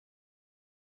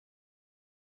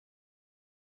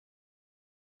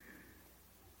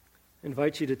I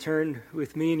invite you to turn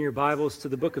with me in your Bibles to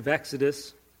the book of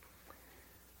Exodus,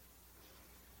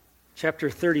 chapter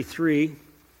 33.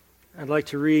 I'd like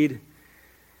to read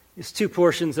these two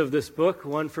portions of this book,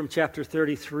 one from chapter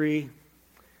 33,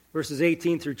 verses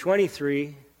 18 through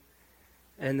 23,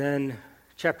 and then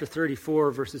chapter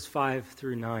 34, verses 5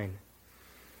 through 9.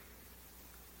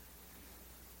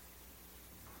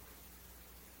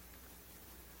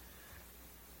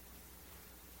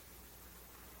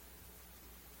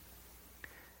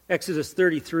 Exodus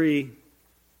 33,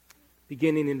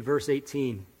 beginning in verse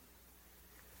 18.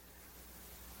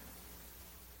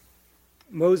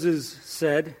 Moses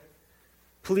said,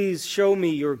 "Please show me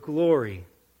your glory."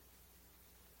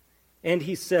 And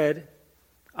he said,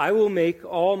 "I will make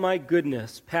all my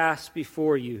goodness pass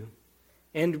before you,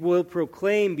 and will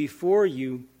proclaim before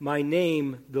you my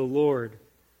name, the Lord.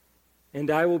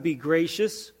 And I will be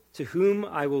gracious to whom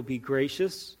I will be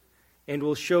gracious, and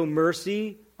will show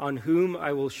mercy on whom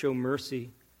I will show mercy.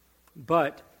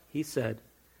 But," he said,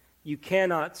 "you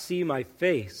cannot see my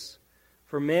face,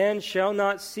 for man shall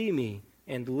not see me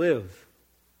and live."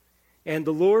 And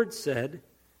the Lord said,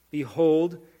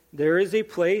 "Behold, there is a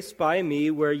place by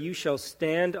me where you shall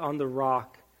stand on the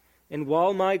rock, and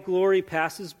while my glory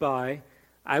passes by,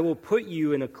 I will put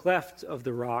you in a cleft of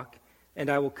the rock,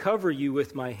 and I will cover you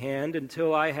with my hand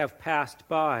until I have passed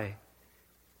by.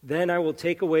 Then I will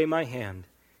take away my hand,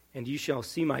 and you shall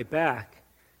see my back,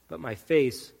 but my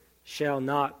face shall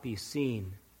not be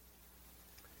seen."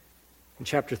 In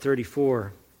chapter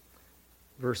 34,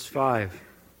 verse 5.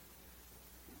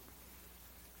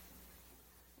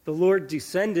 The Lord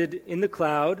descended in the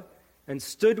cloud and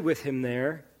stood with him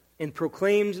there and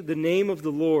proclaimed the name of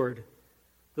the Lord.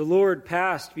 The Lord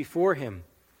passed before him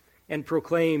and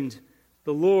proclaimed,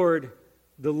 the Lord,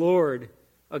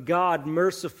 a God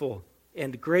merciful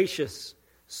and gracious,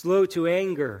 slow to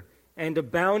anger, and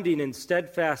abounding in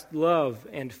steadfast love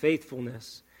and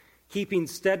faithfulness, keeping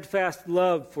steadfast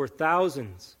love for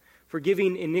thousands,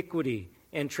 forgiving iniquity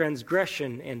and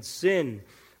transgression and sin,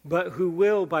 but who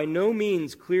will by no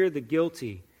means clear the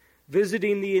guilty,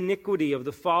 visiting the iniquity of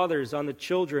the fathers on the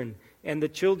children and the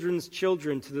children's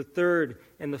children to the third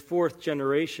and the fourth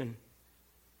generation.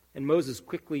 And Moses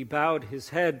quickly bowed his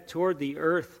head toward the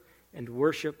earth and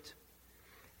worshipped.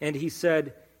 And he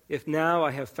said, "If now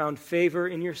I have found favor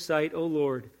in your sight, O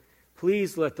Lord,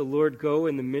 please let the Lord go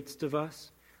in the midst of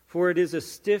us, for it is a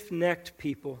stiff-necked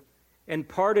people, and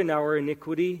pardon our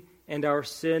iniquity and our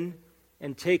sin,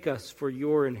 and take us for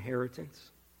your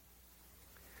inheritance."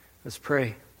 Let's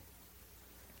pray.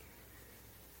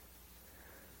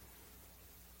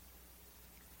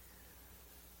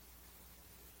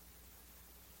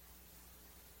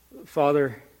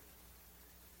 Father,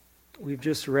 we've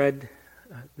just read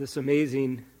this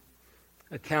amazing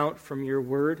account from your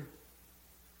word,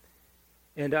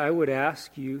 and I would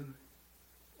ask you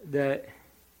that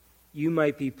you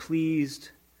might be pleased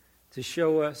to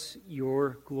show us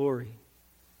your glory.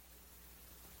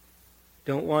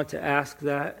 Don't want to ask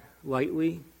that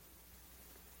lightly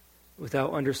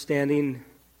without understanding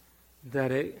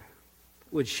that it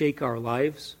would shake our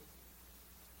lives.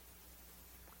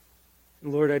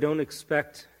 Lord, I don't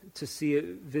expect to see it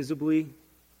visibly,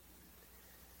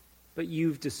 but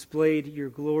you've displayed your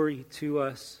glory to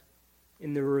us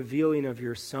in the revealing of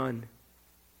your Son,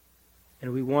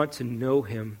 and we want to know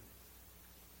him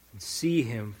and see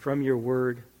him from your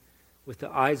word with the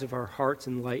eyes of our hearts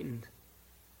enlightened.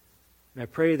 And I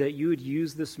pray that you would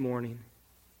use this morning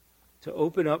to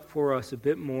open up for us a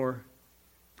bit more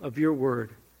of your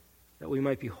word, that we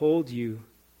might behold you,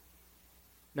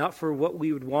 not for what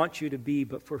we would want you to be,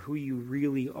 but for who you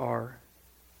really are.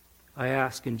 I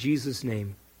ask in Jesus'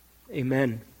 name,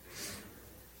 amen.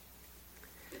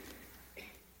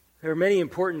 There are many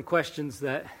important questions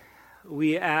that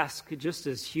we ask just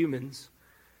as humans.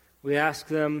 We ask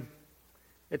them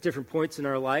at different points in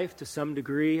our life, to some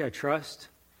degree, I trust.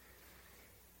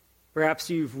 Perhaps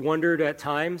you've wondered at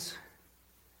times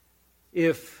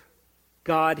if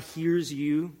God hears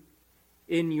you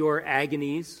in your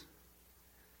agonies.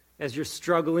 As you're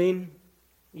struggling,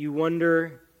 you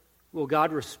wonder, will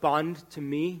God respond to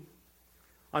me?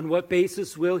 On what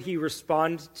basis will he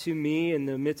respond to me in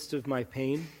the midst of my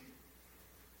pain?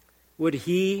 Would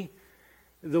he,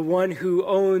 the one who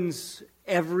owns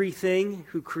everything,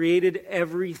 who created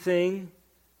everything,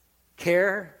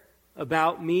 care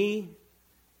about me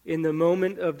in the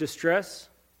moment of distress?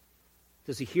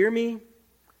 Does he hear me?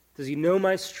 Does he know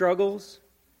my struggles?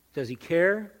 Does he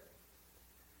care?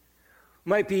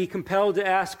 Might be compelled to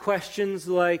ask questions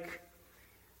like,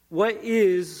 what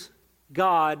is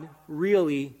God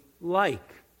really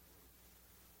like?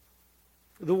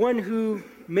 The one who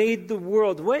made the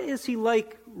world, what is he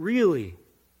like really?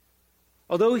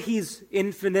 Although he's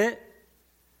infinite,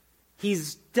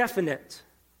 he's definite.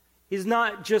 He's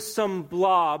not just some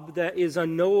blob that is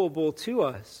unknowable to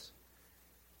us.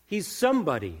 He's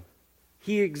somebody.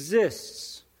 He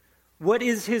exists. What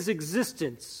is his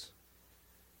existence?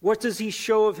 What does he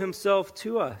show of himself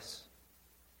to us?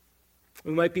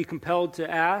 We might be compelled to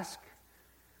ask,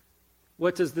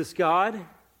 what does this God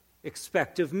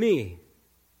expect of me?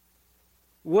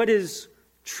 What is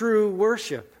true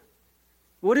worship?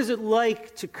 What is it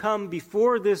like to come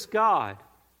before this God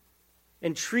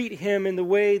and treat him in the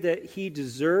way that he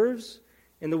deserves,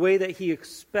 in the way that he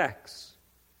expects?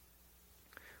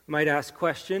 We might ask a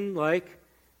question like,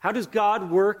 how does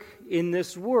God work in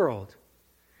this world?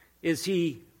 Is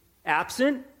he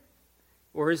absent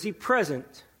or is he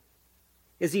present?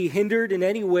 Is he hindered in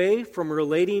any way from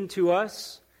relating to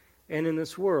us and in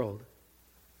this world?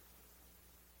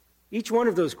 Each one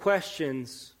of those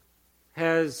questions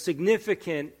has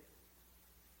significant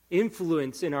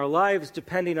influence in our lives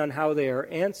depending on how they are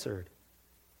answered.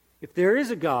 If there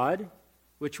is a God,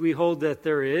 which we hold that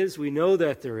there is, we know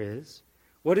that there is,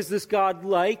 what is this God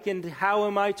like and how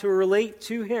am I to relate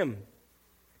to him?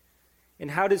 And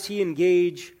how does he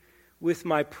engage with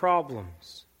my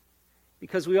problems?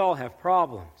 Because we all have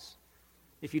problems.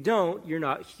 If you don't, you're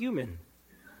not human.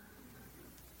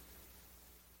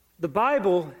 The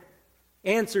Bible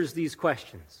answers these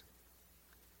questions.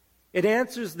 It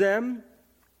answers them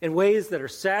in ways that are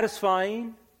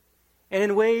satisfying and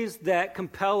in ways that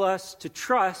compel us to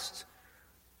trust,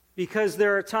 because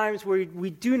there are times where we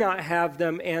do not have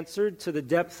them answered to the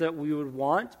depth that we would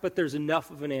want, but there's enough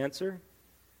of an answer.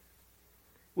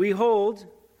 We hold,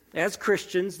 as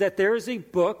Christians, that there is a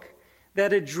book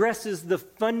that addresses the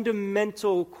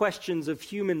fundamental questions of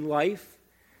human life,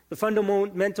 the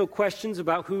fundamental questions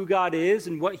about who God is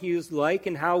and what he is like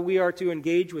and how we are to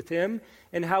engage with him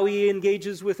and how he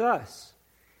engages with us.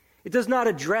 It does not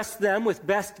address them with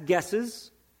best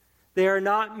guesses. They are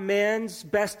not man's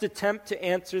best attempt to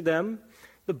answer them.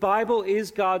 The Bible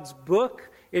is God's book.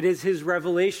 It is his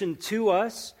revelation to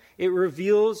us. It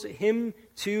reveals him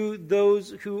to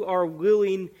those who are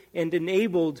willing and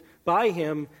enabled by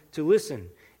him to listen.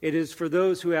 It is for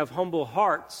those who have humble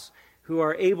hearts, who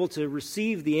are able to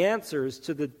receive the answers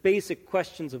to the basic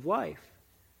questions of life.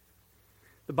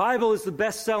 The Bible is the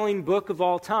best-selling book of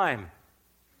all time.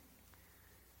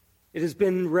 It has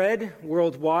been read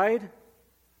worldwide,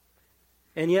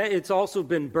 and yet it's also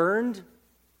been burned,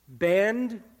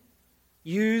 banned,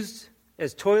 used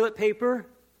as toilet paper,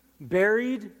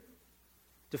 buried,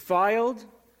 defiled,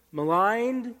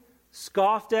 maligned,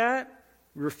 scoffed at,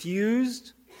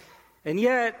 refused. And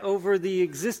yet, over the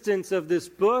existence of this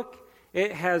book,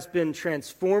 it has been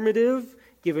transformative,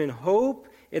 given hope.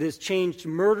 It has changed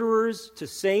murderers to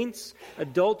saints,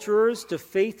 adulterers to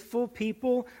faithful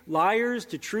people, liars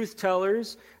to truth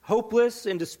tellers, hopeless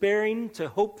and despairing to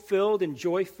hope-filled and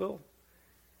joy-filled.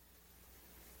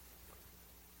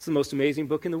 It's the most amazing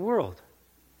book in the world.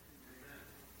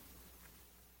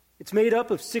 It's made up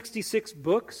of 66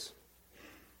 books.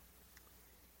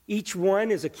 Each one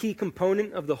is a key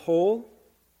component of the whole.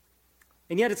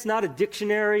 And yet it's not a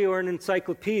dictionary or an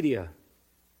encyclopedia.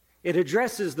 It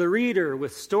addresses the reader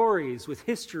with stories, with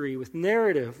history, with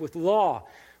narrative, with law,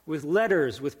 with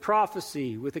letters, with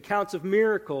prophecy, with accounts of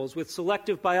miracles, with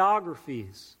selective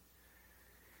biographies.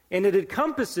 And it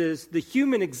encompasses the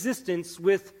human existence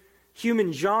with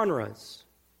human genres.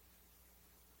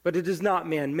 But it is not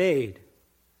man-made.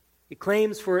 It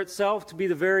claims for itself to be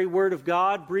the very word of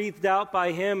God, breathed out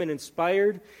by him and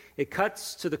inspired. It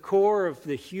cuts to the core of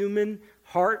the human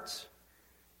heart.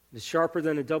 It is sharper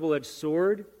than a double-edged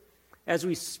sword. As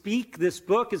we speak, this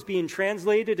book is being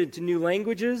translated into new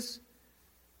languages.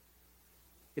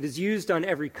 It is used on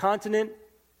every continent.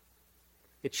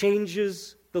 It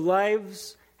changes the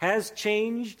lives, has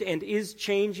changed and is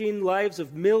changing lives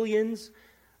of millions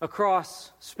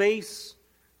across space,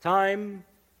 time,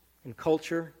 and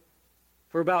culture.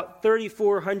 For about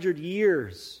 3,400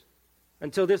 years,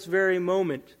 until this very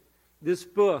moment, this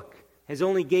book has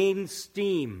only gained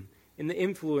steam in the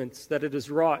influence that it has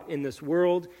wrought in this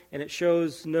world, and it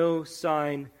shows no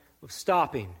sign of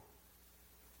stopping.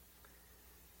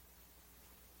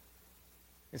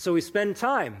 And so we spend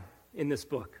time in this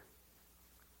book.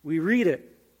 We read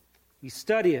it. We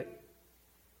study it.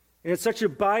 And it's such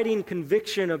abiding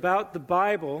conviction about the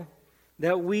Bible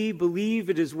that we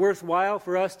believe it is worthwhile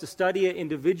for us to study it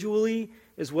individually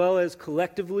as well as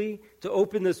collectively, to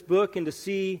open this book and to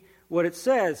see what it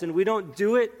says. And we don't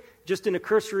do it just in a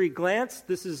cursory glance.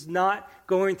 This is not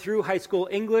going through high school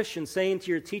English and saying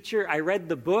to your teacher, I read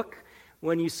the book.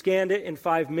 when you scanned it in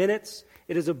 5 minutes.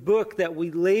 It is a book that we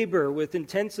labor with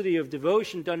intensity of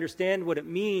devotion to understand what it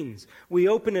means. We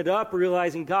open it up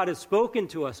realizing God has spoken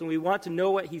to us and we want to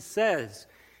know what he says.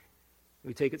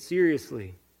 We take it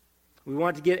seriously. We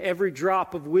want to get every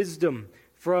drop of wisdom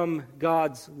from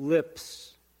God's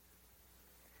lips.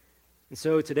 And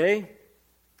so today,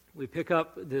 we pick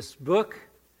up this book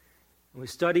and we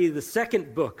study the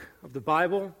second book of the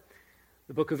Bible,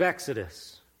 the book of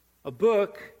Exodus. A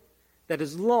book that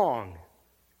is long.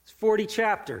 It's 40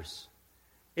 chapters.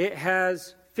 It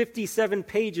has 57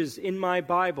 pages in my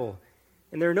Bible,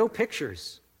 and there are no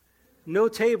pictures, no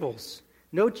tables,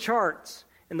 no charts,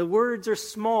 and the words are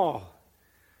small.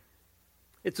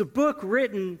 It's a book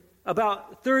written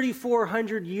about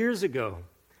 3,400 years ago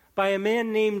by a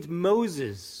man named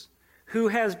Moses, who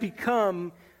has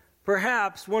become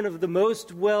perhaps one of the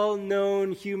most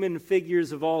well-known human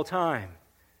figures of all time.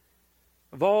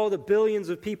 Of all the billions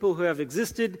of people who have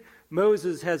existed,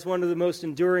 Moses has one of the most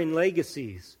enduring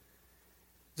legacies.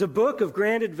 It's a book of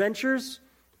grand adventures,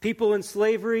 people in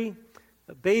slavery,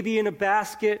 a baby in a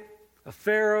basket, a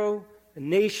pharaoh, a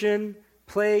nation,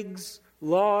 plagues,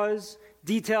 laws,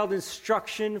 detailed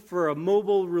instruction for a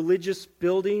mobile religious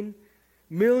building,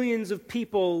 millions of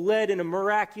people led in a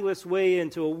miraculous way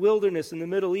into a wilderness in the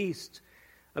Middle East,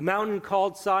 a mountain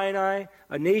called Sinai,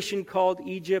 a nation called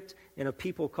Egypt, and a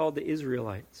people called the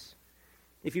Israelites.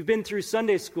 If you've been through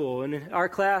Sunday school, and our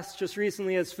class just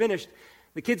recently has finished,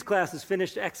 the kids' class has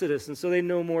finished Exodus, and so they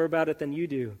know more about it than you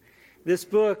do. This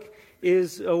book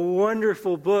is a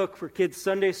wonderful book for kids'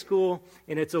 Sunday school,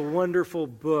 and it's a wonderful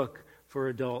book for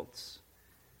adults.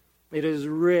 It is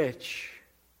rich.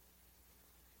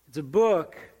 It's a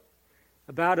book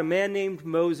about a man named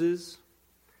Moses,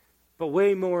 but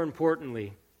way more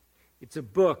importantly, it's a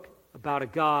book about a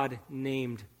God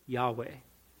named Yahweh.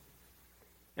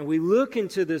 And we look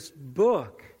into this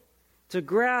book to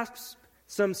grasp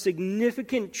some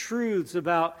significant truths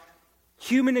about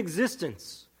human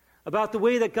existence, about the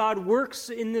way that God works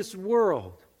in this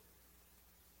world,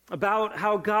 about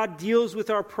how God deals with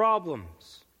our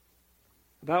problems,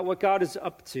 about what God is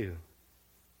up to.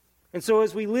 And so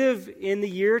as we live in the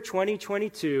year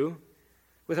 2022,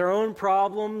 with our own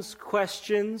problems,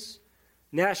 questions,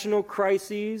 national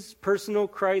crises, personal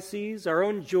crises, our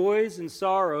own joys and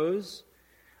sorrows,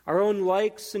 our own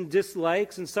likes and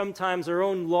dislikes, and sometimes our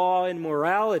own law and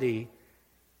morality,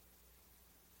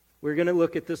 we're going to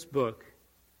look at this book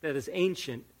that is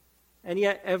ancient and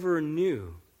yet ever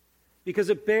new, because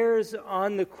it bears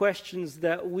on the questions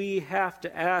that we have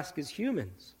to ask as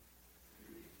humans.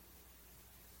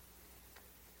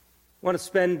 I want to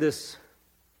spend this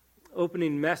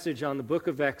opening message on the book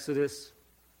of Exodus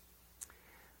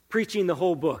preaching the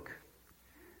whole book.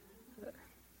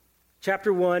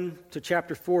 Chapter 1 to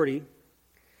chapter 40.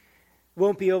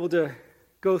 Won't be able to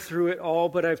go through it all,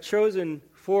 but I've chosen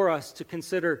for us to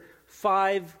consider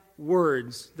 5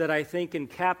 words that I think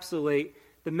encapsulate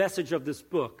the message of this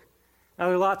book. Now,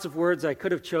 there are lots of words I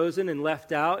could have chosen and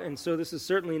left out, and so this is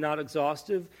certainly not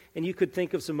exhaustive, and you could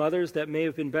think of some others that may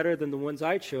have been better than the ones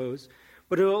I chose,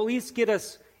 but it will at least get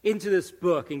us into this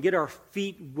book and get our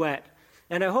feet wet.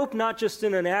 And I hope not just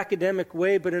in an academic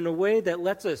way, but in a way that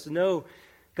lets us know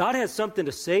God has something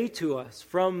to say to us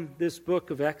from this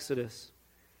book of Exodus.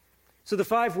 So the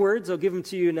 5 words, I'll give them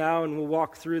to you now and we'll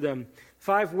walk through them.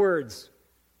 5 words: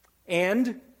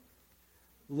 and,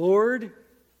 Lord,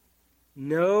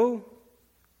 know,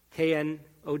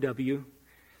 K-N-O-W,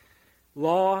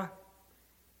 law,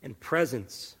 and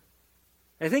presence.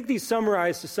 I think these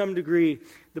summarize to some degree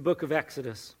the book of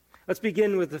Exodus. Let's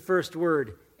begin with the first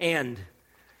word, and,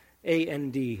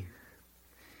 A-N-D.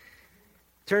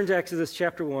 Turn to Exodus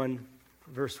chapter 1,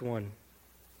 verse 1.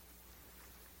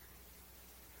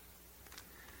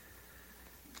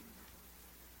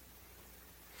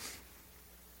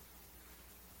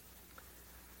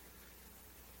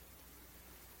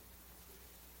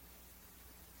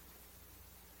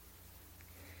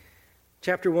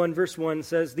 Chapter 1, verse 1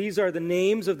 says, "These are the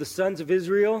names of the sons of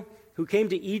Israel who came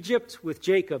to Egypt with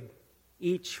Jacob,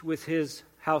 each with his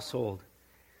household."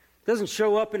 It doesn't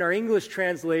show up in our English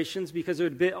translations because it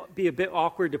would be a bit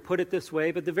awkward to put it this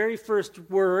way, but the very first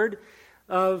word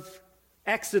of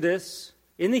Exodus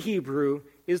in the Hebrew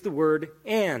is the word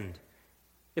 "and."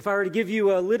 If I were to give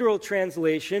you a literal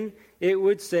translation, it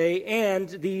would say, "and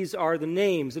these are the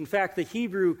names." In fact, the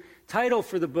Hebrew title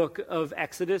for the book of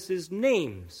Exodus is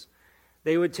Names.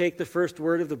 They would take the first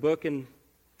word of the book and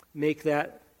make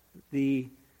that the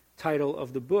title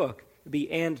of the book. It would be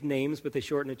 "and names," but they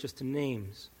shorten it just to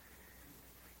Names.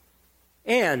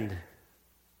 And,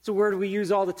 it's a word we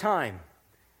use all the time.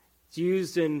 It's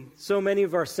used in so many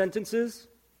of our sentences,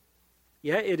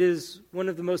 yet it is one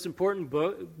of the most important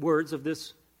words of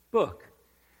this book,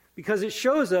 because it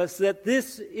shows us that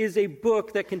this is a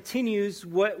book that continues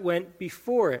what went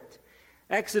before it.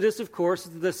 Exodus, of course,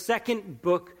 is the second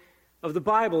book of the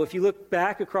Bible. If you look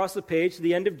back across the page to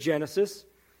the end of Genesis,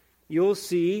 you'll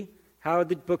see how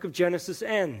the book of Genesis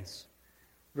ends.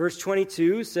 Verse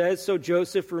 22 says, "So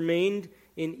Joseph remained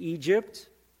in Egypt."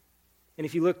 And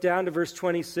if you look down to verse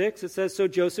 26, it says, "So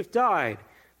Joseph died,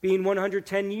 being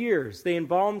 110 years. They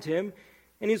embalmed him,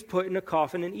 and he was put in a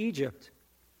coffin in Egypt."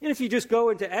 And if you just go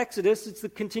into Exodus, it's the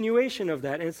continuation of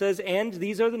that. And it says, "And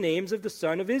these are the names of the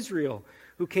son of Israel,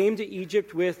 who came to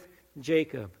Egypt with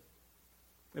Jacob."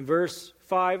 In verse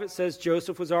 5, it says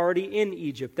Joseph was already in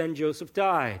Egypt. Then Joseph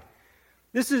died.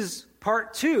 This is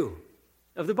part 2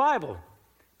 of the Bible.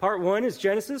 Part 1 is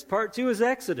Genesis. Part 2 is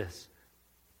Exodus.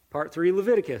 Part 3,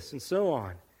 Leviticus, and so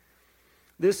on.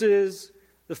 This is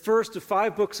the first of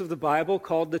 5 books of the Bible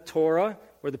called the Torah,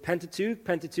 or the Pentateuch.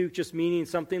 Pentateuch just meaning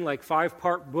something like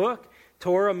 5-part book.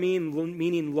 Torah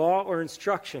meaning law or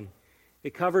instruction.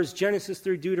 It covers Genesis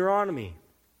through Deuteronomy.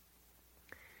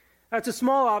 That's a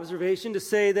small observation to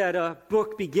say that a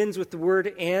book begins with the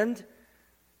word "and,"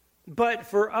 but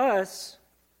for us,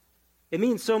 it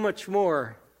means so much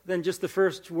more than just the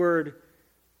first word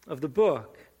of the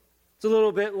book. It's a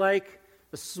little bit like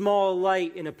a small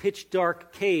light in a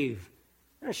pitch-dark cave.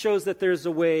 And it shows that there's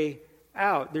a way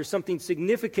out. There's something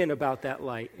significant about that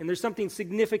light, and there's something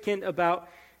significant about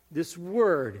this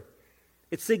word.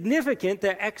 It's significant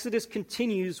that Exodus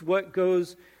continues what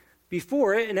goes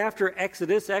before it, and after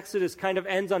Exodus kind of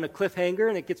ends on a cliffhanger,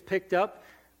 and it gets picked up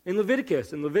in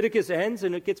Leviticus. And Leviticus ends,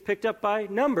 and it gets picked up by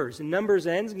Numbers. And Numbers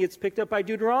ends, and gets picked up by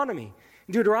Deuteronomy.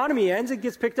 And Deuteronomy ends, and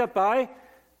gets picked up by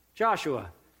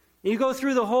Joshua. And you go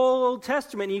through the whole Old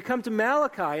Testament, and you come to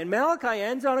Malachi, and Malachi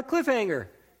ends on a cliffhanger,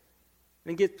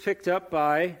 and gets picked up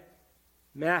by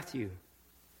Matthew.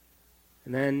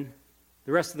 And then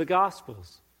the rest of the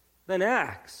Gospels. Then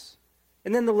Acts.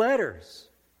 And then the letters.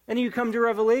 And you come to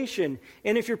Revelation.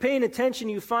 And if you're paying attention,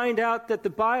 you find out that the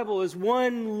Bible is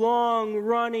one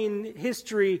long-running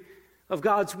history of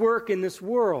God's work in this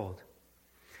world.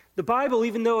 The Bible,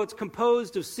 even though it's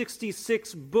composed of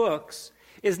 66 books,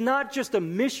 is not just a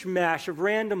mishmash of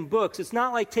random books. It's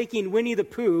not like taking Winnie the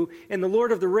Pooh and the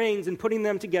Lord of the Rings and putting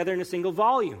them together in a single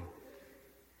volume.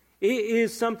 It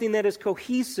is something that is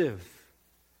cohesive,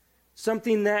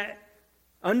 something that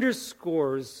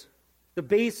underscores the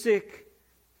basic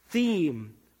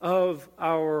theme of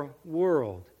our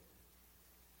world.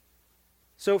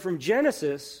 So from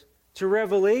Genesis to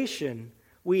Revelation,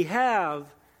 we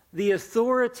have the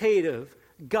authoritative,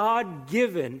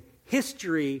 God-given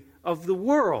history of the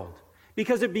world,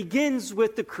 because it begins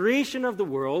with the creation of the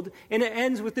world and it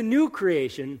ends with the new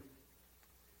creation,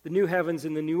 the new heavens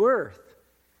and the new earth.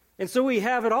 And so we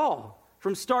have it all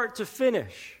from start to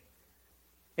finish.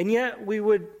 And yet we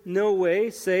would no way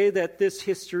say that this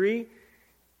history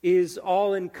is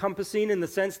all-encompassing in the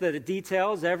sense that it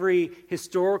details every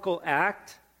historical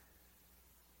act.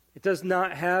 It does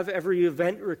not have every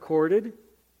event recorded.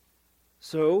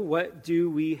 So what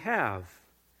do we have?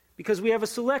 Because we have a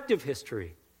selective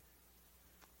history.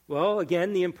 Well,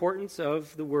 again, the importance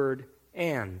of the word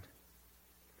 "and."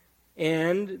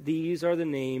 And these are the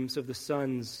names of the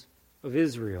sons of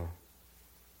Israel.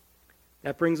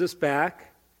 That brings us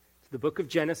back to the book of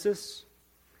Genesis,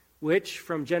 which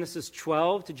from Genesis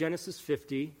 12 to Genesis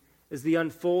 50 is the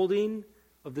unfolding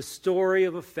of the story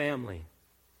of a family.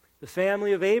 The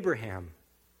family of Abraham,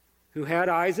 who had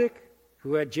Isaac,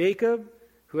 who had Jacob,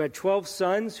 who had 12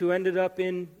 sons who ended up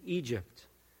in Egypt.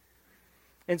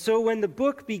 And so when the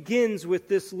book begins with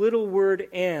this little word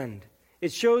 "and,"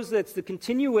 it shows that it's the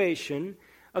continuation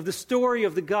of the story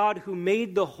of the God who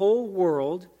made the whole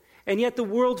world, and yet the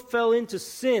world fell into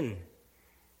sin.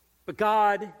 But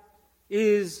God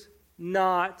is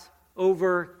not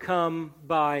overcome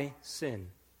by sin.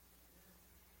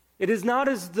 It is not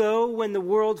as though when the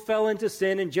world fell into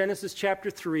sin in Genesis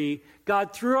chapter 3,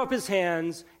 God threw up his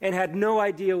hands and had no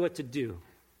idea what to do.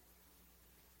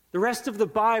 The rest of the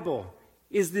Bible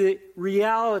is the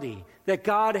reality that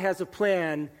God has a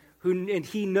plan and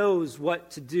he knows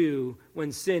what to do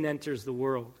when sin enters the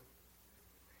world.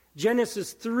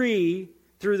 Genesis 3,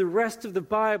 through the rest of the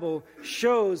Bible,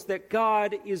 shows that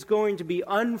God is going to be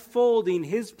unfolding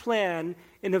his plan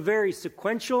in a very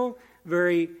sequential,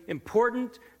 very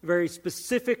important, very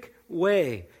specific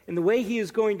way. And the way he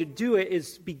is going to do it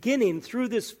is beginning through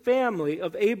this family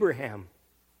of Abraham.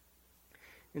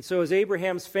 And so as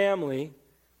Abraham's family,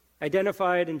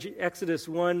 identified in Exodus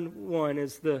 1:1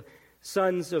 as the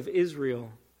sons of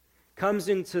Israel, comes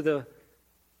into the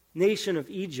nation of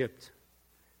Egypt,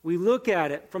 we look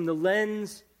at it from the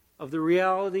lens of the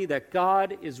reality that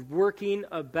God is working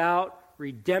about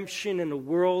redemption in a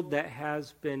world that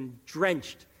has been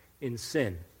drenched in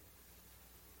sin.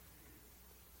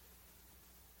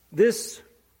 This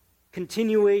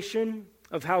continuation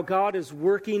of how God is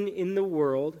working in the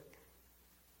world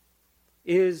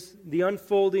is the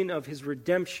unfolding of his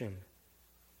redemption.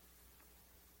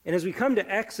 And as we come to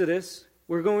Exodus,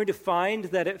 we're going to find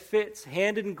that it fits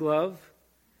hand in glove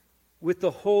with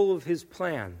the whole of his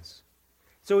plans.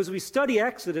 So as we study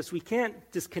Exodus, we can't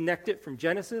disconnect it from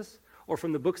Genesis or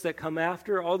from the books that come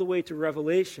after, all the way to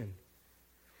Revelation.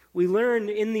 We learn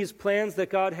in these plans that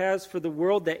God has for the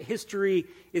world that history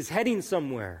is heading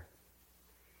somewhere.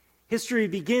 History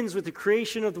begins with the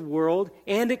creation of the world,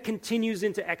 and it continues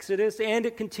into Exodus, and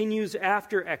it continues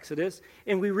after Exodus.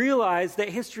 And we realize that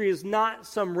history is not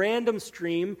some random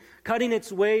stream cutting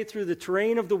its way through the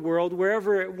terrain of the world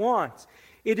wherever it wants.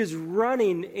 It is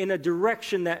running in a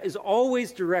direction that is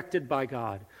always directed by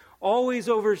God, always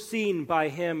overseen by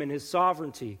him and his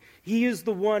sovereignty. He is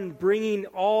the one bringing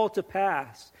all to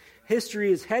pass.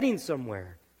 History is heading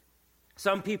somewhere.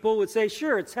 Some people would say,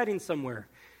 sure, it's heading somewhere.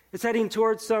 It's heading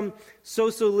towards some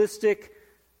socialistic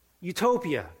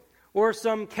utopia, or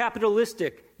some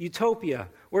capitalistic utopia,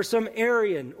 or some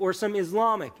Aryan or some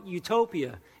Islamic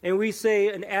utopia. And we say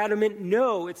an adamant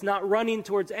no, it's not running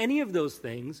towards any of those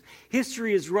things.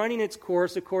 History is running its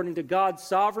course according to God's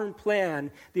sovereign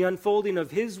plan, the unfolding of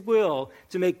his will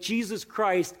to make Jesus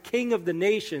Christ King of the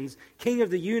nations, King of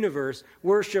the universe,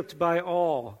 worshipped by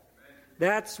all.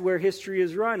 That's where history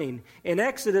is running. And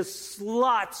Exodus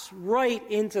slots right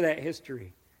into that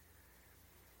history.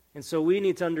 And so we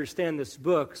need to understand this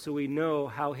book so we know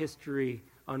how history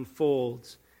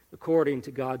unfolds according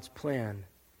to God's plan.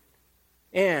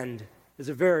 And is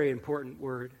a very important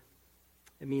word.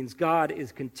 It means God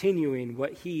is continuing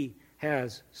what he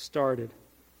has started.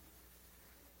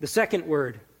 The second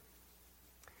word,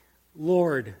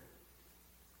 Lord.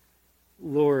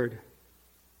 Lord.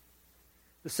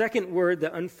 The second word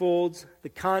that unfolds the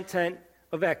content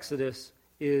of Exodus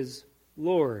is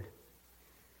Lord.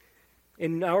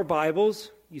 In our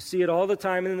Bibles, you see it all the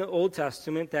time in the Old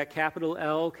Testament, that capital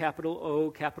L, capital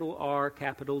O, capital R,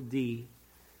 capital D.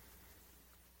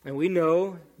 And we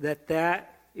know that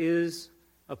that is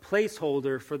a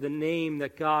placeholder for the name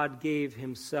that God gave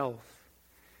himself.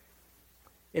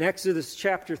 In Exodus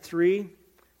chapter 3,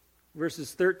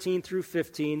 verses 13 through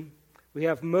 15, we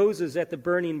have Moses at the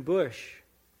burning bush.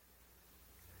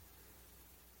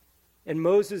 And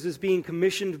Moses is being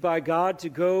commissioned by God to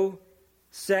go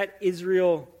set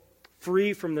Israel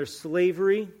free from their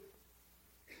slavery.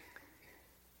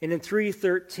 And in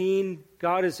 3:13,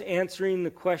 God is answering the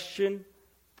question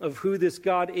of who this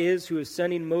God is who is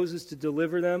sending Moses to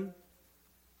deliver them.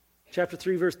 Chapter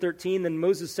 3, verse 13, then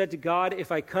Moses said to God,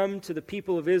 if I come to the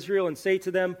people of Israel and say to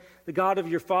them, the God of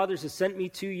your fathers has sent me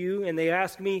to you, and they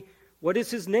ask me, what is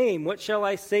his name? What shall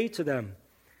I say to them?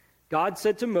 God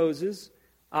said to Moses,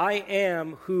 I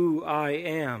am who I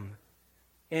am.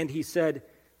 And he said,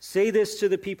 say this to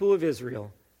the people of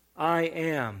Israel, I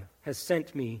am has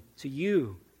sent me to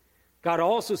you. God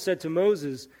also said to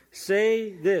Moses,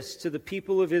 say this to the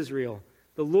people of Israel,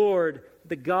 the Lord,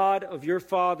 the God of your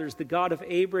fathers, the God of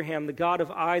Abraham, the God of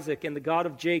Isaac, and the God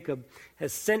of Jacob,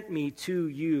 has sent me to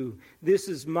you. This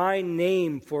is my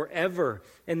name forever,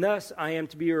 and thus I am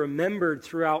to be remembered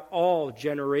throughout all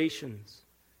generations.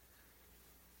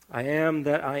 I am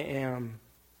that I am.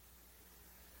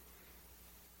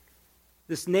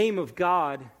 This name of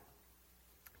God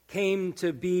came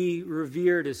to be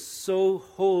revered as so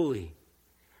holy,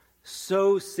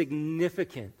 so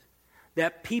significant,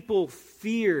 that people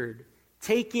feared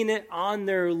taking it on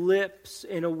their lips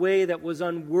in a way that was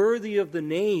unworthy of the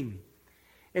name.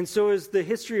 And so as the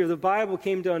history of the Bible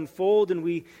came to unfold and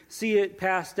we see it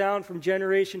passed down from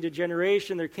generation to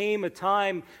generation, there came a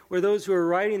time where those who were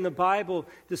writing the Bible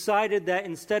decided that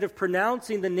instead of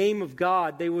pronouncing the name of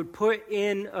God, they would put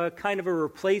in a kind of a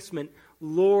replacement,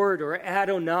 Lord or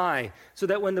Adonai, so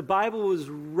that when the Bible was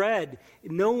read,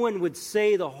 no one would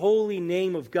say the holy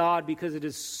name of God because it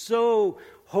is so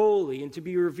holy and to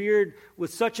be revered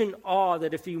with such an awe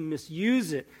that if you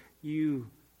misuse it, you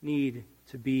need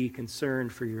to be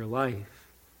concerned for your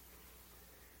life.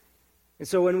 And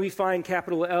so when we find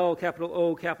capital L, capital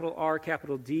O, capital R,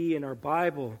 capital D in our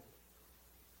Bible,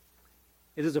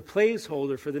 it is a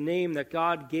placeholder for the name that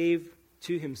God gave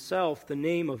to himself, the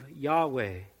name of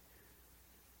Yahweh,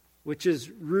 which is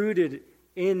rooted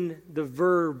in the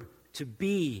verb to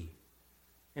be.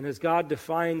 And as God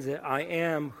defines it, I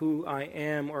am who I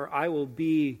am, or I will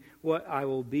be what I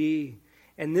will be.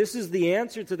 And this is the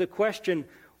answer to the question,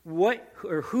 what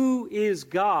or who is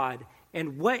God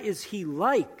and what is he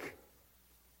like?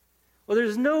 Well,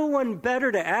 there's no one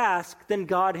better to ask than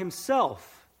God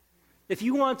himself. If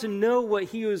you want to know what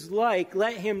he is like,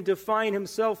 let him define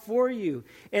himself for you.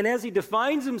 And as he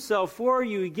defines himself for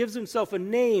you, he gives himself a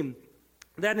name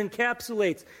that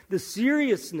encapsulates the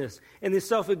seriousness and the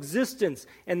self-existence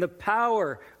and the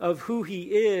power of who he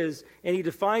is, and he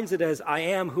defines it as, I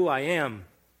am who I am.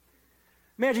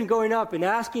 Imagine going up and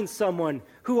asking someone,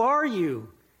 who are you?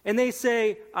 And they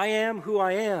say, I am who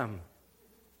I am.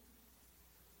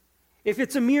 If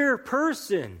it's a mere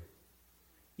person,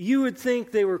 you would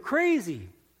think they were crazy.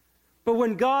 But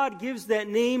when God gives that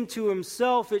name to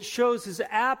himself, it shows his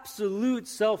absolute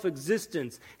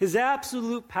self-existence, his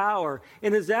absolute power,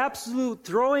 and his absolute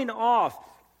throwing off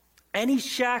any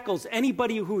shackles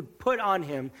anybody who would put on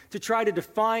him to try to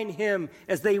define him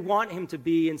as they want him to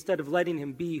be instead of letting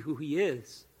him be who he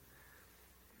is.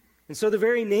 And so the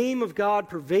very name of God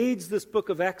pervades this book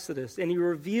of Exodus, and he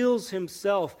reveals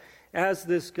himself as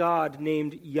this God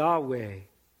named Yahweh.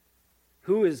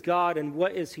 Who is God and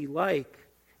what is he like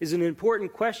is an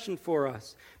important question for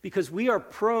us, because we are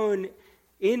prone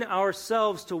in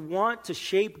ourselves to want to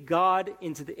shape God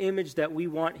into the image that we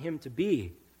want him to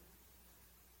be.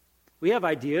 We have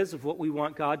ideas of what we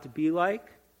want God to be like.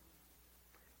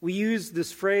 We use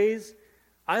this phrase,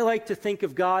 I like to think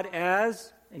of God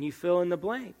as, and you fill in the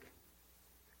blank.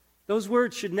 Those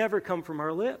words should never come from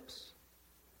our lips.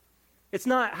 It's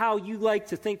not how you like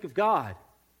to think of God.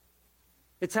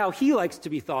 It's how he likes to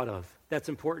be thought of that's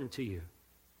important to you.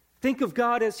 Think of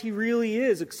God as he really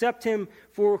is. Accept him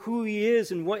for who he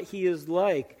is and what he is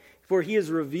like. For he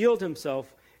has revealed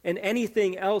himself, and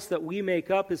anything else that we make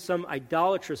up is some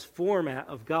idolatrous format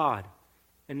of God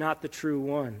and not the true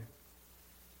one.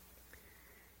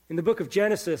 In the book of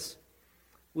Genesis,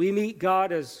 we meet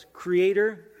God as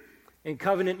creator and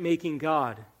covenant-making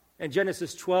God. In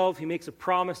Genesis 12, he makes a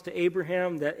promise to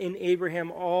Abraham that in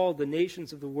Abraham all the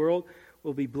nations of the world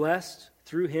will be blessed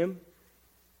through him.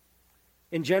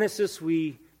 In Genesis,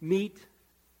 we meet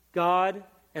God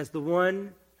as the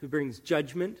one who brings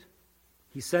judgment.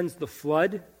 He sends the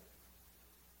flood.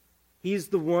 He's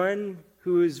the one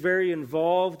who is very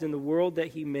involved in the world that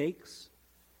he makes.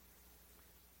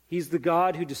 He's the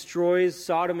God who destroys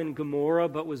Sodom and Gomorrah,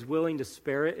 but was willing to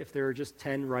spare it if there were just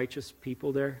 10 righteous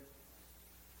people there.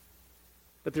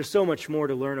 But there's so much more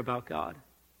to learn about God.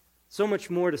 So much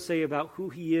more to say about who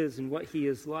he is and what he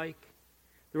is like.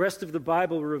 The rest of the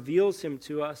Bible reveals him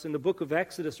to us, and the book of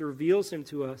Exodus reveals him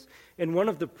to us. And one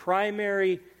of the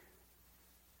primary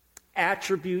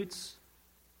attributes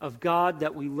of God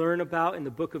that we learn about in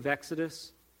the book of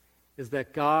Exodus is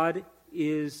that God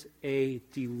is a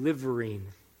delivering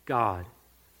God.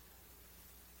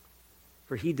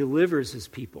 For he delivers his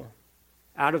people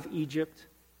out of Egypt,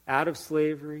 out of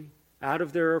slavery, out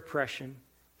of their oppression.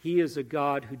 He is a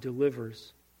God who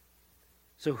delivers.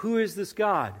 So who is this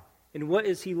God? And what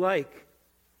is he like?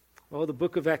 Well, the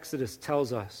book of Exodus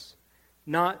tells us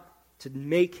not to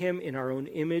make him in our own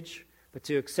image, but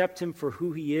to accept him for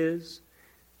who he is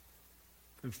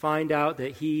and find out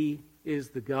that he is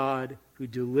the God who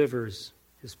delivers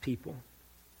his people.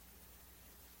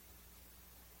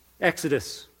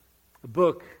 Exodus, a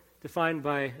book defined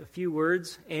by a few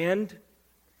words, and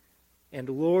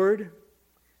Lord.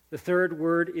 The third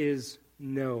word is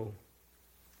no.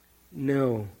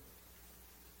 No.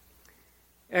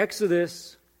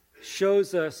 Exodus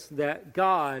shows us that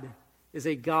God is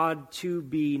a God to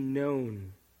be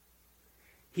known.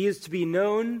 He is to be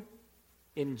known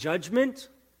in judgment,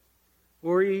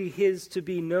 or he is to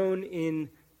be known in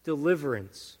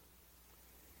deliverance.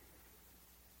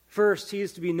 First, he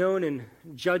is to be known in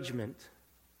judgment.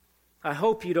 I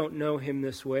hope you don't know him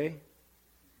this way.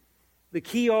 The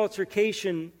key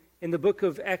altercation in the book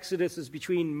of Exodus is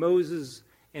between Moses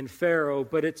and Pharaoh,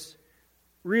 but it's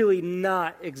really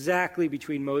not exactly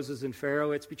between Moses and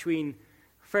Pharaoh. It's between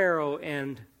Pharaoh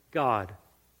and God.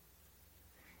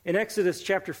 In Exodus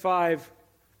chapter 5,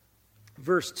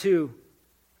 verse 2,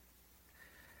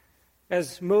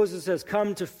 as Moses has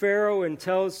come to Pharaoh and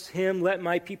tells him, let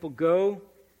my people go,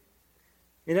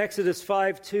 in Exodus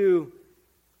 5:2,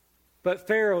 but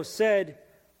Pharaoh said,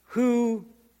 who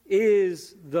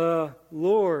is the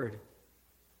Lord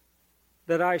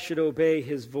that I should obey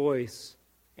his voice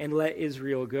and let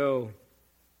Israel go?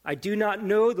 I do not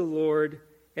know the Lord,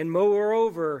 and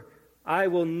moreover, I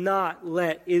will not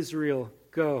let Israel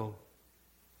go.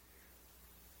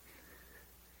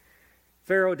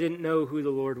 Pharaoh didn't know who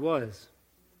the Lord was.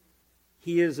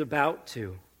 he is about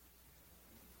to.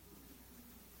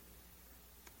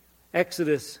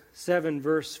 Exodus 7,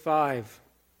 verse 5.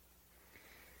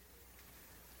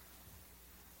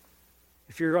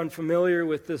 If you're unfamiliar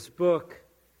with this book,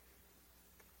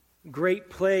 great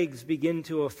plagues begin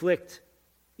to afflict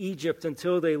Egypt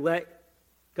until they let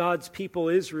God's people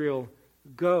Israel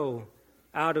go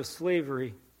out of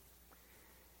slavery.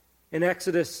 In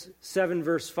Exodus 7,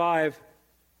 verse 5,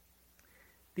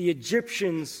 the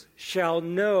Egyptians shall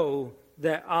know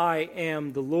that I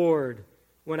am the Lord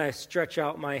when I stretch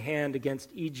out my hand against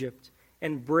Egypt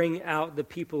and bring out the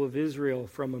people of Israel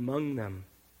from among them.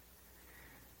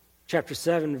 Chapter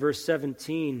 7, verse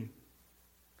 17.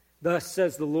 Thus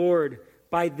says the Lord,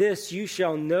 by this you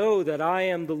shall know that I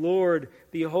am the Lord.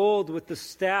 Behold, with the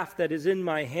staff that is in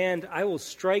my hand, I will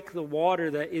strike the water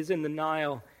that is in the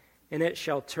Nile, and it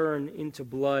shall turn into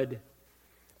blood.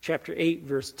 Chapter 8,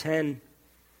 verse 10.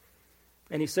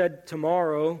 And he said,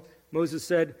 tomorrow, Moses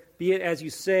said, be it as you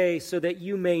say, so that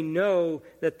you may know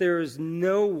that there is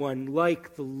no one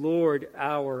like the Lord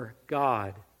our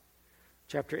God.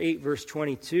 Chapter 8, verse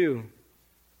 22.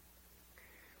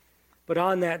 But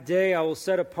on that day I will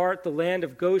set apart the land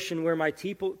of Goshen where my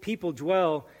people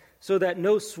dwell, so that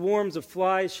no swarms of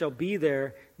flies shall be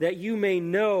there, that you may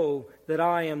know that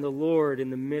I am the Lord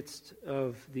in the midst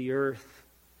of the earth.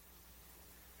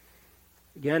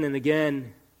 Again and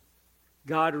again,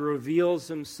 God reveals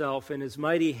himself in his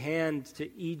mighty hand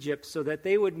to Egypt so that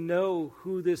they would know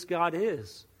who this God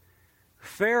is.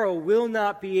 Pharaoh will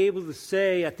not be able to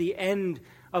say at the end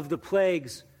of the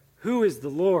plagues, who is the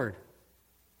Lord?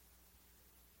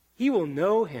 He will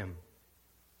know him.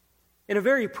 In a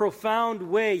very profound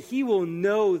way, he will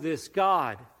know this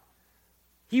God.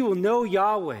 He will know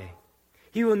Yahweh.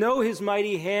 He will know his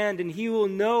mighty hand, and he will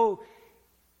know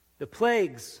the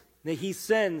plagues that he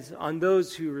sends on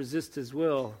those who resist his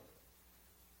will.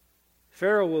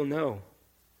 Pharaoh will know.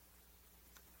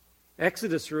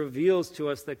 Exodus reveals to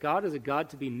us that God is a God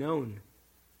to be known.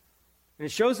 And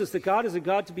it shows us that God is a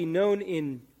God to be known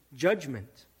in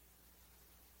judgment.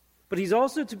 But he's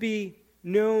also to be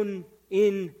known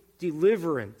in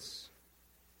deliverance.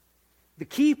 The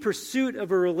key pursuit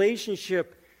of a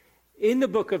relationship in the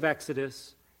book of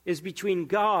Exodus is between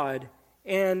God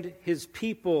and his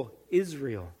people,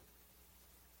 Israel.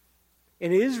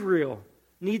 And Israel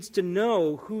needs to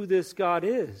know who this God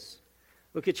is.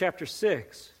 Look at chapter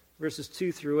 6, verses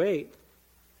 2 through 8.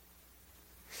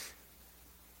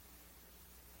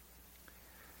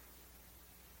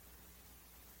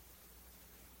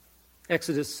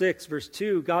 Exodus 6, verse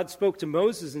 2, God spoke to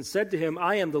Moses and said to him,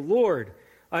 I am the Lord.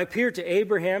 I appeared to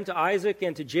Abraham, to Isaac,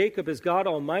 and to Jacob as God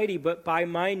Almighty, but by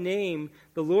my name,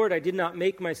 the Lord, I did not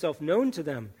make myself known to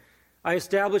them. I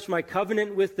established my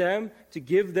covenant with them to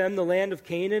give them the land of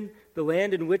Canaan, the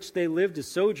land in which they lived as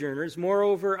sojourners.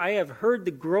 Moreover, I have heard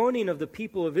the groaning of the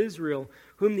people of Israel,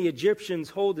 whom the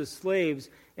Egyptians hold as slaves,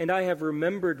 and I have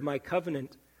remembered my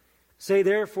covenant. Say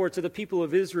therefore to the people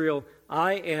of Israel,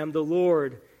 I am the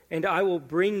Lord, and I will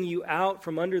bring you out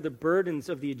from under the burdens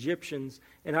of the Egyptians,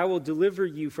 and I will deliver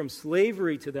you from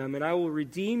slavery to them, and I will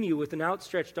redeem you with an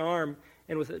outstretched arm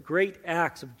and with great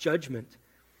acts of judgment.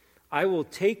 I will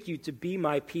take you to be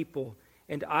my people,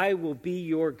 and I will be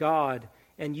your God,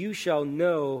 and you shall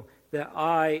know that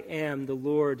I am the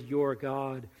Lord your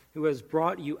God, who has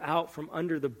brought you out from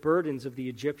under the burdens of the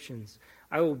Egyptians.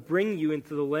 I will bring you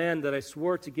into the land that I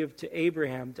swore to give to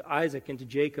Abraham, to Isaac, and to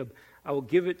Jacob. I will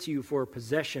give it to you for a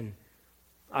possession.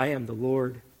 I am the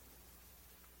Lord.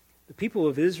 The people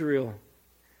of Israel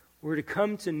were to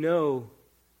come to know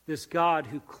this God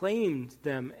who claimed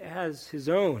them as his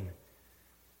own.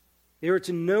 They were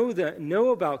to know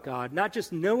about God, not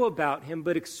just know about him,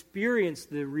 but experience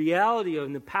the reality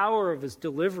and the power of his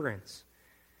deliverance.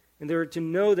 And they were to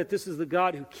know that this is the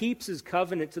God who keeps his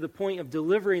covenant to the point of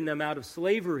delivering them out of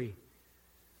slavery.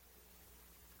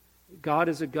 God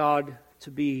is a God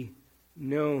to be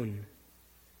known.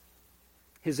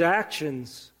 His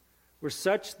actions were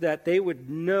such that they would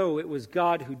know it was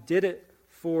God who did it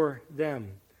for them.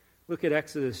 Look at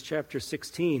Exodus chapter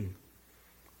 16,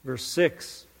 verse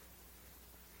 6.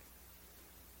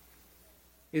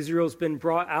 Israel's been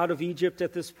brought out of Egypt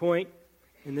at this point,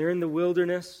 and they're in the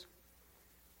wilderness.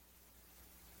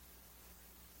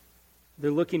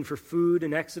 They're looking for food.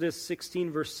 In Exodus 16,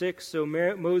 verse 6, so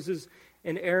Moses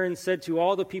and Aaron said to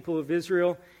all the people of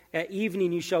Israel, at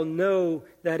evening you shall know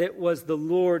that it was the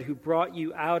Lord who brought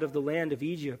you out of the land of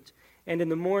Egypt. And in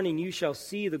the morning you shall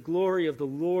see the glory of the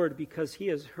Lord, because he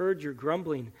has heard your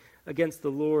grumbling against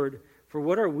the Lord. For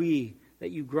what are we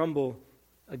that you grumble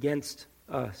against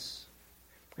us?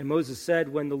 And Moses said,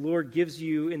 when the Lord gives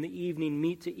you in the evening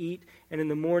meat to eat, and in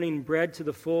the morning bread to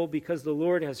the full, because the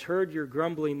Lord has heard your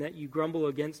grumbling, that you grumble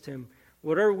against him.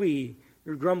 What are we?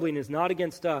 Your grumbling is not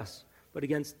against us, but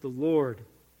against the Lord.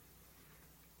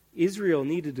 Israel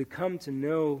needed to come to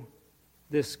know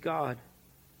this God,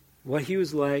 what he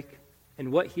was like,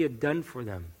 and what he had done for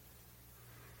them.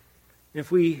 And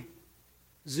if we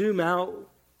zoom out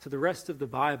to the rest of the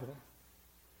Bible,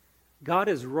 God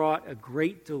has wrought a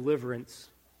great deliverance.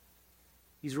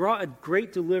 He's wrought a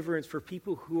great deliverance for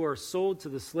people who are sold to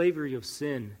the slavery of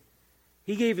sin.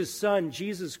 He gave his Son,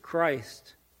 Jesus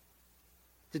Christ,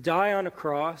 to die on a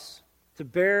cross, to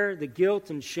bear the guilt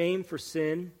and shame for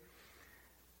sin,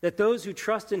 that those who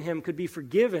trust in him could be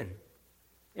forgiven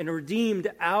and redeemed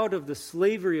out of the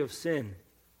slavery of sin.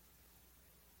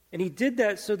 And he did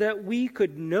that so that we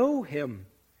could know him.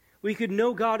 We could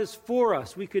know God is for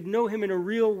us. We could know him in a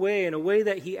real way, in a way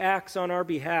that he acts on our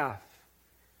behalf.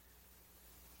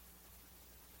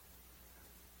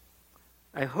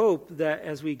 I hope that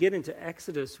as we get into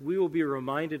Exodus, we will be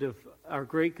reminded of our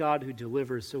great God who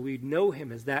delivers, so we know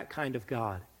him as that kind of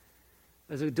God,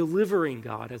 as a delivering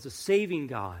God, as a saving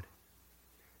God.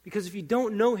 Because if you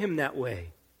don't know him that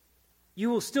way, you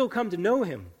will still come to know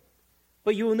him,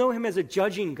 but you will know him as a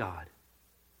judging God,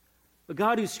 a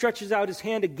God who stretches out his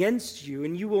hand against you,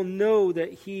 and you will know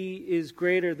that he is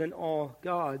greater than all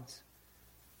gods.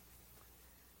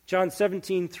 John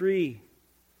 17:3,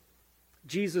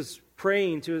 Jesus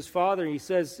praying to his Father, he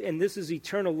says, and this is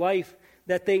eternal life,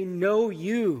 that they know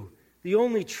you, the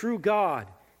only true God,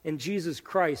 and Jesus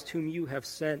Christ, whom you have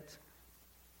sent.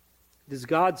 It is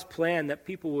God's plan that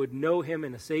people would know him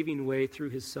in a saving way through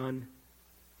his Son.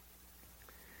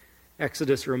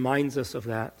 Exodus reminds us of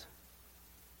that.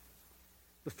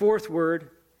 The fourth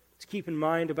word to keep in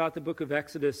mind about the book of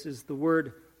Exodus is the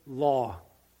word law.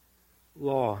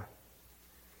 Law.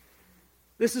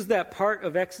 This is that part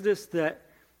of Exodus that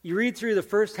you read through the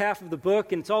first half of the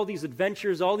book, and it's all these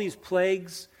adventures, all these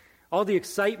plagues, all the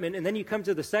excitement, and then you come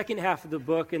to the second half of the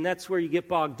book, and that's where you get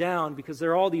bogged down because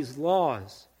there are all these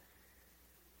laws.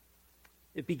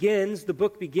 The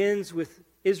book begins with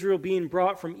Israel being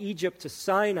brought from Egypt to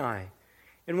Sinai.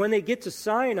 And when they get to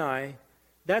Sinai,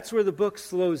 that's where the book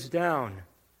slows down.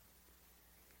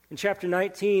 In chapter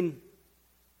 19,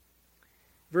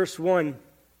 verse 1,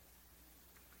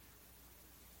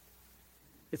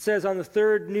 it says, on the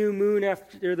third new moon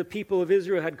after the people of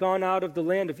Israel had gone out of the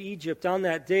land of Egypt, on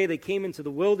that day they came into the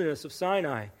wilderness of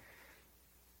Sinai.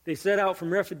 They set out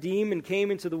from Rephidim and came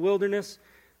into the wilderness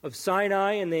of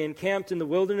Sinai, and they encamped in the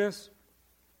wilderness.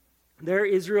 There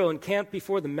Israel encamped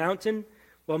before the mountain.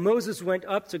 While Moses went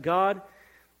up to God,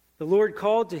 the Lord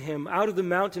called to him out of the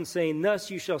mountain, saying, thus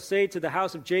you shall say to the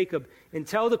house of Jacob, and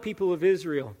tell the people of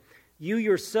Israel, you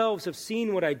yourselves have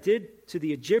seen what I did to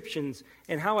the Egyptians,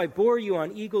 and how I bore you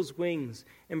on eagle's wings,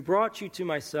 and brought you to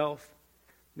myself.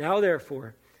 Now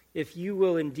therefore, if you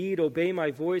will indeed obey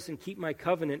my voice and keep my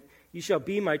covenant, you shall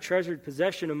be my treasured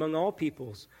possession among all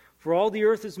peoples. For all the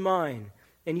earth is mine,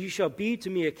 and you shall be to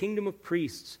me a kingdom of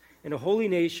priests and a holy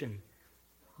nation.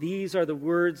 These are the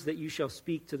words that you shall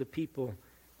speak to the people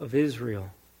of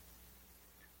Israel.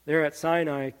 There at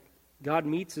Sinai, God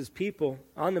meets his people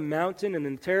on the mountain in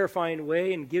a terrifying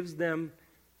way and gives them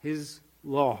his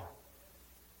law.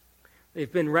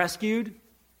 They've been rescued,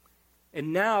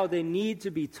 and now they need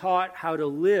to be taught how to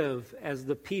live as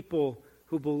the people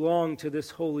who belong to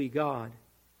this holy God.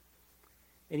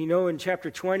 And in chapter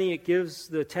 20, it gives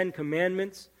the 10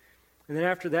 Commandments, and then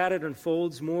after that it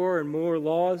unfolds more and more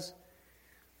laws.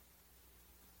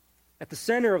 At the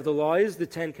center of the law is the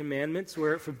 10 Commandments,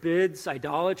 where it forbids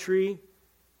idolatry,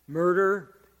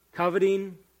 murder,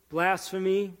 coveting,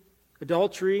 blasphemy,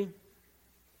 adultery.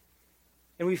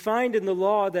 And we find in the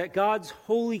law that God's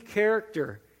holy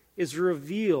character is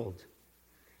revealed.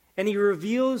 And he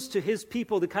reveals to his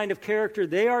people the kind of character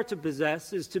they are to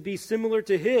possess is to be similar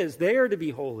to his. They are to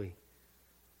be holy.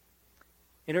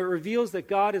 And it reveals that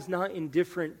God is not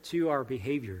indifferent to our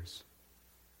behaviors.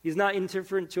 He's not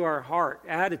indifferent to our heart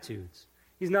attitudes.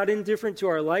 He's not indifferent to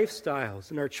our lifestyles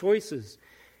and our choices.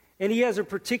 And he has a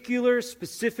particular,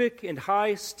 specific, and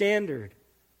high standard.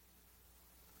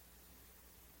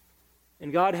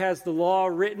 And God has the law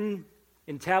written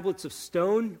in tablets of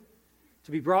stone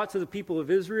to be brought to the people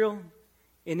of Israel.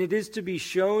 And it is to be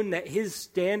shown that his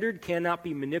standard cannot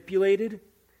be manipulated.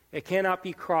 It cannot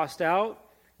be crossed out.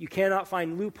 You cannot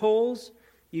find loopholes.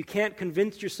 You can't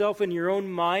convince yourself in your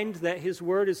own mind that his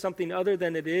word is something other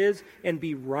than it is and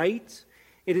be right.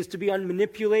 It is to be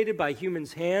unmanipulated by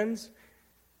humans' hands.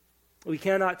 We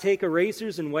cannot take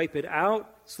erasers and wipe it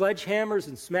out, sledgehammers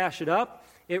and smash it up.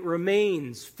 It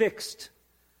remains fixed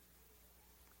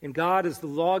And God, as the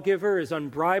lawgiver, is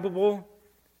unbribable,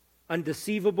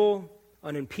 undeceivable,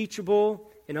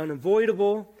 unimpeachable, and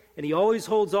unavoidable, and he always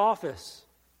holds office.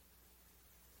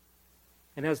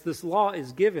 And as this law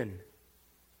is given,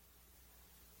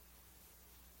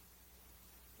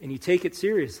 and you take it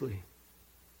seriously,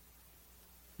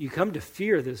 you come to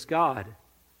fear this God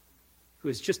who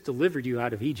has just delivered you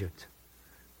out of Egypt.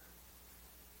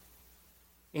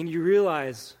 And you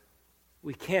realize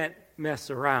we can't mess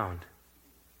around.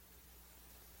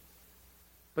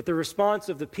 But the response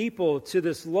of the people to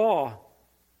this law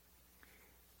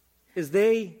is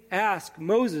they ask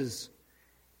Moses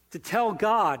to tell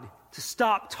God to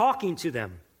stop talking to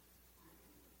them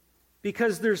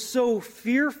because they're so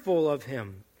fearful of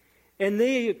him. And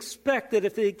they expect that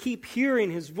if they keep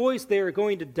hearing his voice, they are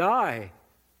going to die.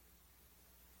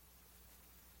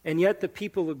 And yet the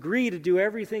people agree to do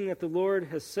everything that the Lord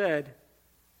has said.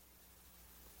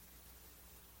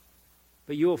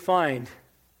 But you will find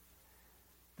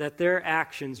that their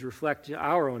actions reflect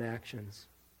our own actions.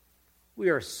 We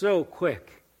are so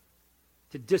quick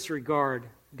to disregard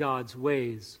God's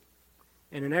ways.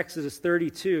 And in Exodus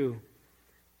 32,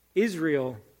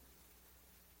 Israel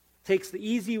takes the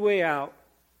easy way out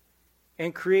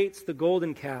and creates the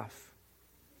golden calf.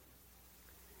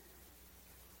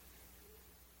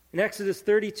 In Exodus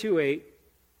 32:8,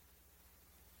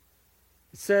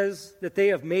 it says that they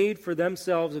have made for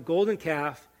themselves a golden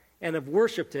calf and have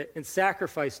worshipped it and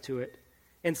sacrificed to it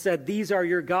and said, "These are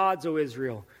your gods, O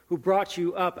Israel, who brought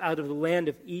you up out of the land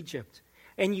of Egypt."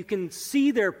 And you can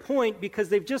see their point because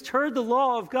they've just heard the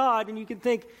law of God, and you can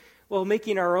think, well,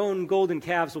 making our own golden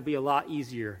calves will be a lot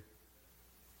easier.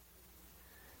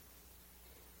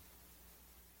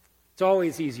 It's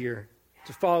always easier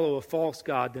to follow a false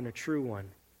god than a true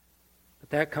one.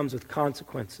 But that comes with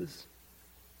consequences.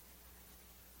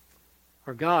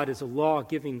 Our God is a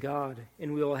law-giving God,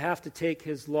 and we will have to take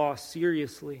his law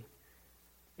seriously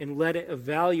and let it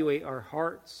evaluate our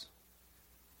hearts.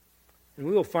 And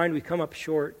we will find we come up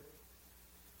short,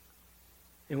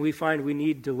 and we find we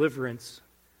need deliverance,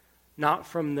 not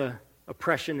from the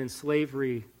oppression and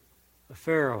slavery of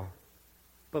Pharaoh,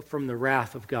 but from the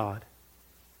wrath of God.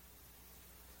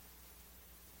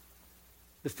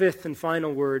 The fifth and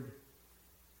final word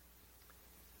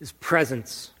is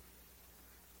presence.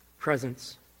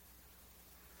 Presence.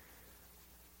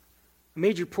 A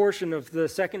major portion of the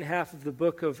second half of the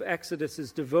book of Exodus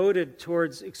is devoted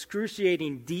towards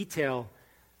excruciating detail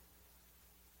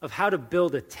of how to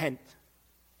build a tent.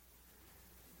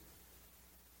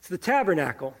 It's the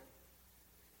tabernacle.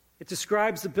 It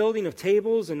describes the building of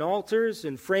tables and altars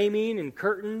and framing and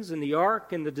curtains and the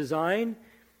ark and the design.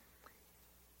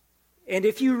 And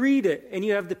if you read it and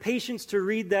you have the patience to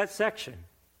read that section,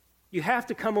 you have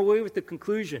to come away with the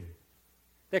conclusion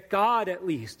that God, at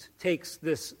least, takes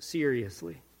this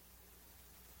seriously.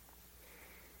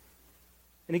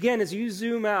 And again, as you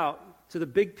zoom out to the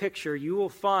big picture, you will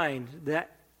find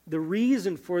that the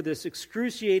reason for this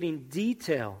excruciating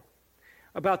detail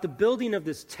about the building of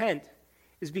this tent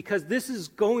is because this is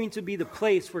going to be the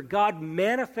place where God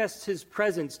manifests his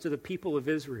presence to the people of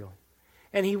Israel.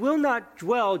 And he will not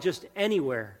dwell just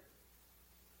anywhere.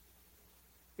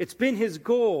 It's been his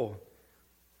goal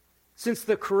since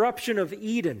the corruption of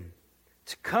Eden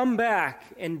to come back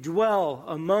and dwell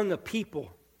among a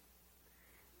people.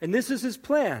 And this is his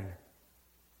plan.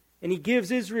 And he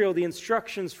gives Israel the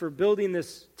instructions for building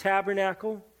this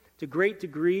tabernacle to great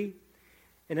degree.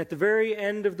 And at the very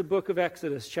end of the book of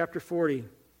Exodus, chapter 40,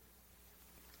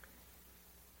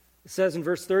 it says in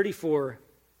verse 34,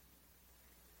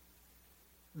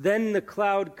 "Then the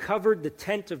cloud covered the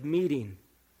tent of meeting,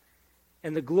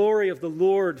 and the glory of the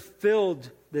Lord filled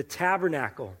the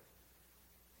tabernacle.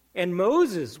 And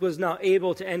Moses was not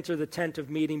able to enter the tent of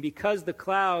meeting because the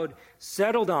cloud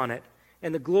settled on it,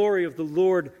 and the glory of the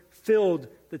Lord filled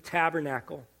the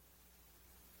tabernacle."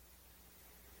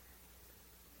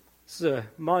 This is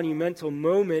a monumental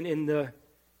moment in the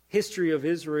history of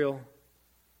Israel.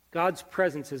 God's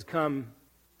presence has come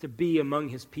to be among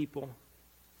his people.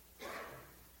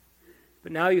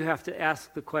 But now you have to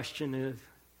ask the question of,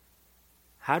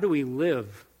 how do we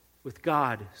live with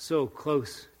God so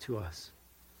close to us?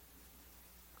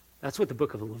 That's what the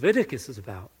book of Leviticus is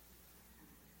about.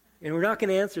 And we're not going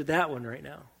to answer that one right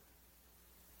now.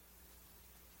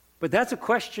 But that's a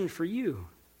question for you.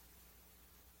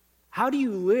 How do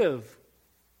you live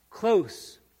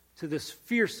close to this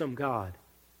fearsome God?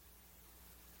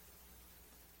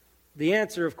 The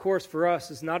answer, of course, for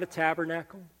us is not a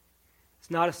tabernacle.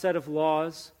 It's not a set of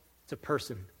laws. It's a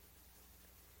person.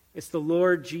 It's the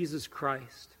Lord Jesus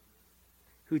Christ,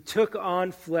 who took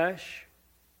on flesh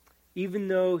even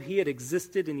though he had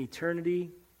existed in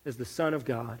eternity as the Son of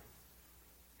God.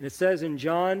 And it says in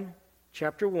John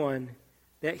chapter 1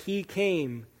 that he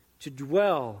came to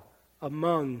dwell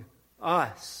among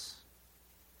us.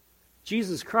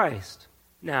 Jesus Christ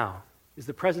now is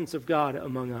the presence of God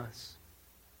among us.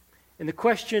 And the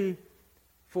question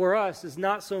for us is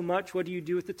not so much what do you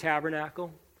do with the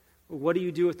tabernacle or what do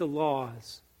you do with the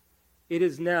laws. It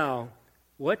is now,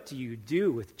 what do you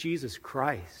do with Jesus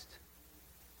Christ?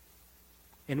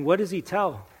 And what does he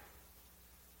tell?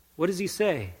 What does he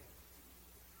say?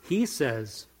 He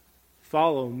says,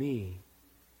 follow me.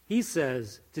 He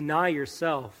says, deny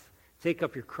yourself, take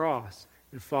up your cross,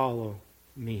 and follow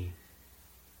me.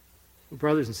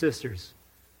 Brothers and sisters,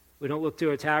 we don't look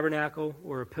to a tabernacle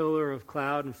or a pillar of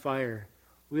cloud and fire.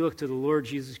 We look to the Lord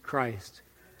Jesus Christ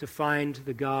to find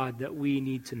the God that we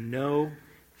need to know,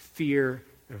 fear,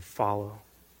 and follow.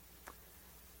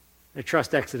 I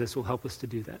trust Exodus will help us to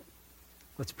do that.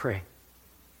 Let's pray.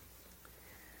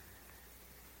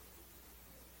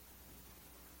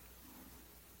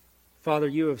 Father,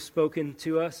 you have spoken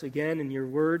to us again in your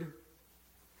word.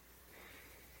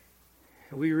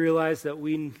 We realize that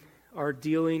we are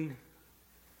dealing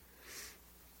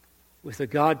with a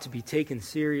God to be taken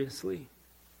seriously.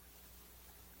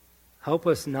 Help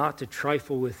us not to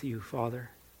trifle with you,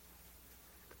 Father.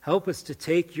 Help us to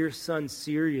take your Son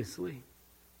seriously.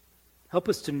 Help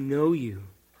us to know you.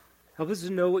 Help us to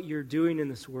know what you're doing in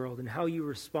this world and how you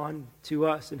respond to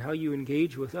us and how you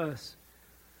engage with us.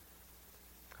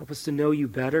 Help us to know you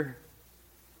better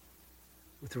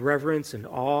with reverence and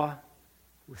awe,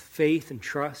 with faith and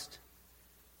trust,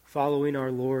 following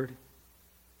our Lord.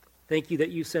 Thank you that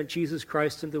you sent Jesus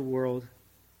Christ into the world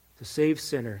to save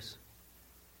sinners,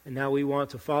 and now we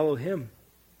want to follow him.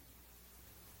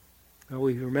 Now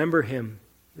we remember him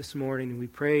this morning, and we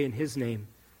pray in his name.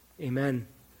 Amen.